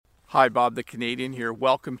Hi, Bob the Canadian here.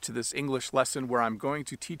 Welcome to this English lesson where I'm going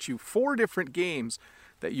to teach you 4 different games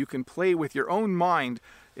that you can play with your own mind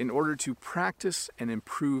in order to practice and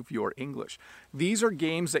improve your English. These are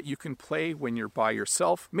games that you can play when you're by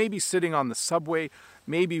yourself, maybe sitting on the subway,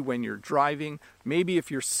 maybe when you're driving, maybe if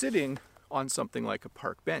you're sitting on something like a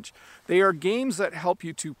park bench. They are games that help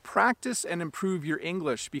you to practice and improve your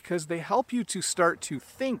English because they help you to start to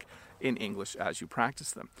think in English as you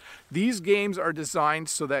practice them. These games are designed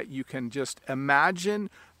so that you can just imagine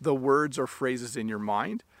the words or phrases in your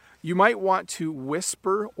mind. You might want to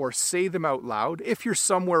whisper or say them out loud if you're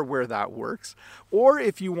somewhere where that works. Or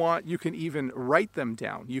if you want, you can even write them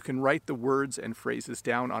down. You can write the words and phrases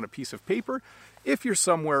down on a piece of paper if you're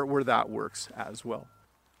somewhere where that works as well.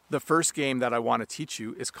 The first game that I want to teach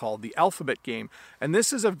you is called the alphabet game, and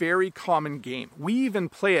this is a very common game. We even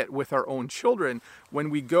play it with our own children when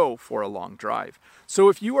we go for a long drive. So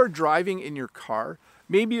if you are driving in your car,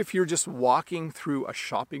 maybe if you're just walking through a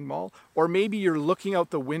shopping mall, or maybe you're looking out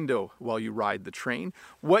the window while you ride the train,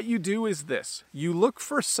 what you do is this. You look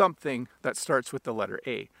for something that starts with the letter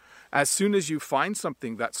A. As soon as you find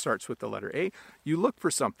something that starts with the letter A, you look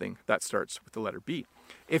for something that starts with the letter B.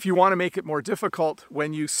 If you want to make it more difficult,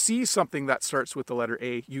 when you see something that starts with the letter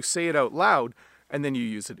A, you say it out loud and then you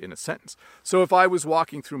use it in a sentence. So if I was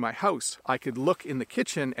walking through my house, I could look in the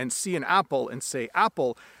kitchen and see an apple and say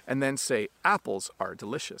apple and then say apples are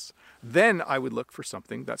delicious. Then I would look for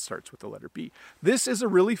something that starts with the letter B. This is a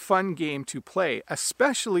really fun game to play,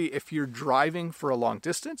 especially if you're driving for a long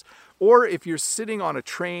distance or if you're sitting on a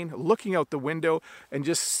train looking out the window and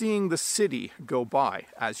just seeing the city go by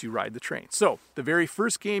as you ride the train. So the very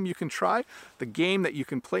first game you can try, the game that you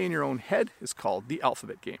can play in your own head, is called the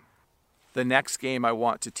alphabet game. The next game I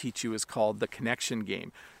want to teach you is called the connection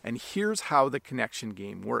game. And here's how the connection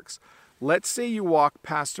game works. Let's say you walk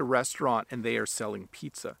past a restaurant and they are selling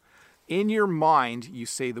pizza. In your mind, you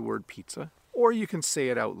say the word pizza, or you can say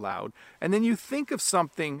it out loud, and then you think of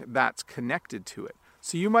something that's connected to it.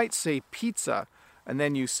 So you might say pizza, and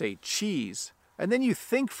then you say cheese, and then you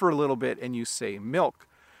think for a little bit and you say milk,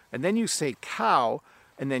 and then you say cow,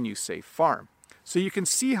 and then you say farm. So you can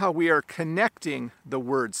see how we are connecting the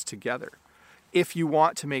words together. If you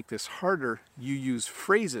want to make this harder, you use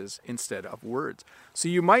phrases instead of words. So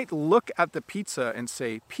you might look at the pizza and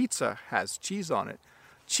say, pizza has cheese on it.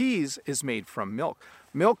 Cheese is made from milk.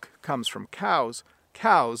 Milk comes from cows.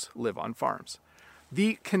 Cows live on farms.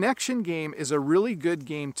 The connection game is a really good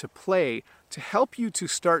game to play to help you to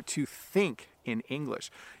start to think in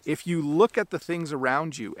English. If you look at the things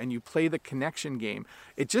around you and you play the connection game,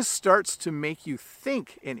 it just starts to make you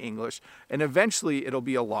think in English, and eventually it'll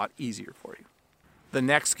be a lot easier for you. The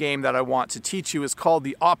next game that I want to teach you is called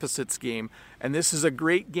the opposites game, and this is a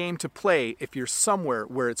great game to play if you're somewhere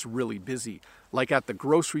where it's really busy, like at the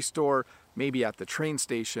grocery store, maybe at the train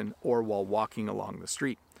station, or while walking along the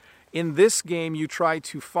street. In this game, you try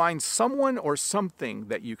to find someone or something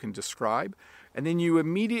that you can describe, and then you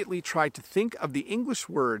immediately try to think of the English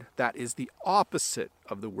word that is the opposite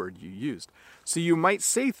of the word you used. So you might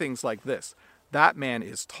say things like this: that man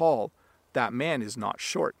is tall, that man is not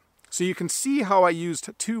short. So you can see how I used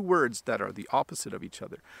 2 words that are the opposite of each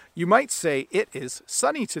other. You might say, it is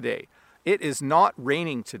sunny today, it is not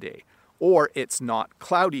raining today, or it's not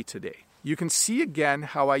cloudy today. You can see again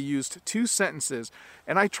how I used 2 sentences,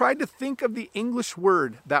 and I tried to think of the English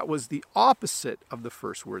word that was the opposite of the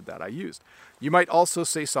first word that I used. You might also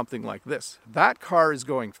say something like this: that car is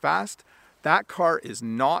going fast, that car is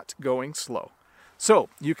not going slow. So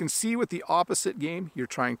you can see with the opposite game, you're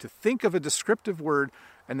trying to think of a descriptive word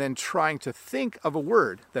and then trying to think of a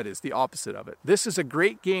word that is the opposite of it. This is a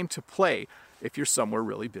great game to play if you're somewhere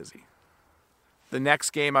really busy. The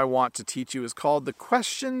next game I want to teach you is called the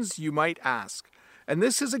questions you might ask. And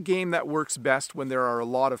this is a game that works best when there are a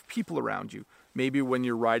lot of people around you. Maybe when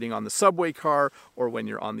you're riding on the subway car or when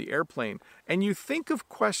you're on the airplane. And you think of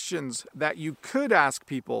questions that you could ask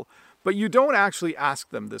people, but you don't actually ask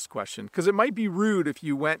them this question because it might be rude if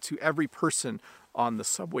you went to every person on the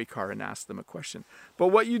subway car and asked them a question. But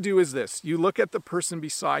what you do is this: you look at the person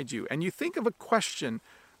beside you and you think of a question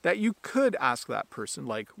that you could ask that person,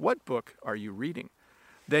 like, what book are you reading?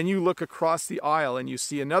 Then you look across the aisle and you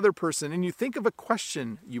see another person and you think of a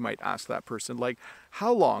question you might ask that person, like,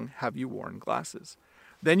 how long have you worn glasses?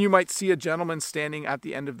 Then you might see a gentleman standing at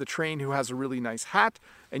the end of the train who has a really nice hat,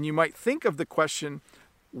 and you might think of the question,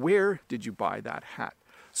 where did you buy that hat?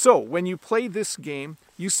 So when you play this game,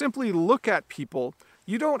 you simply look at people.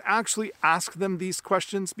 You don't actually ask them these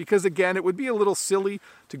questions because, again, it would be a little silly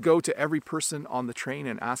to go to every person on the train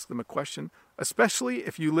and ask them a question. especially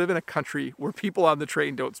if you live in a country where people on the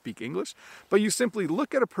train don't speak English, but you simply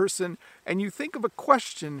look at a person and you think of a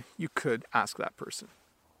question you could ask that person.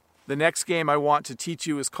 The next game I want to teach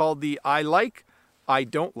you is called the I like, I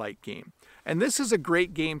don't like game. And this is a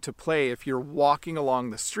great game to play if you're walking along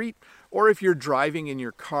the street or if you're driving in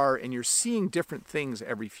your car and you're seeing different things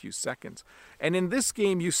every few seconds. And in this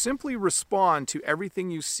game, you simply respond to everything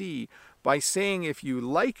you see by saying if you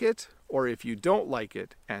like it or if you don't like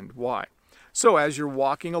it and why. So as you're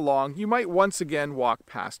walking along, you might once again walk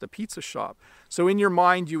past a pizza shop. So in your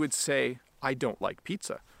mind, you would say, I don't like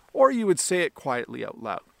pizza. Or you would say it quietly out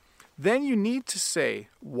loud. Then you need to say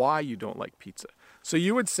why you don't like pizza. So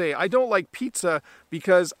you would say, I don't like pizza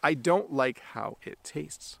because I don't like how it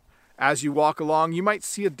tastes. As you walk along, you might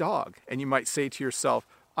see a dog and you might say to yourself,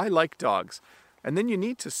 I like dogs. And then you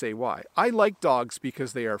need to say why. I like dogs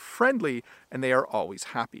because they are friendly and they are always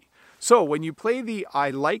happy. So when you play the I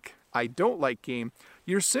like, I don't like game,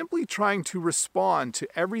 you're simply trying to respond to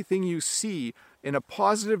everything you see in a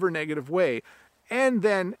positive or negative way and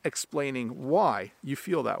then explaining why you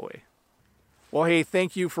feel that way. Well, hey,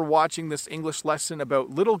 thank you for watching this English lesson about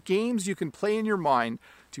little games you can play in your mind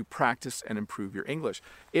to practice and improve your English.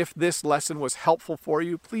 If this lesson was helpful for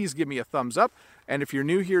you, please give me a thumbs up. And if you're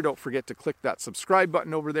new here, don't forget to click that subscribe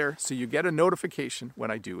button over there so you get a notification when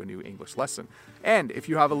I do a new English lesson. And if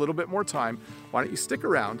you have a little bit more time, why don't you stick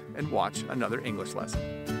around and watch another English lesson.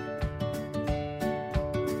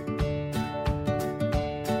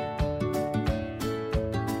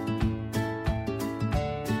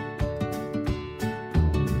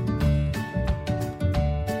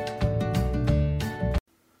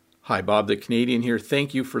 Hi, Bob the Canadian here.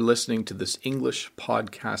 Thank you for listening to this English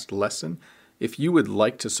podcast lesson. If you would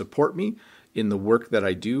like to support me in the work that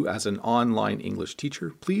I do as an online English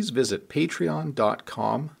teacher, please visit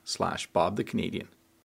patreon.com/Bob the Canadian.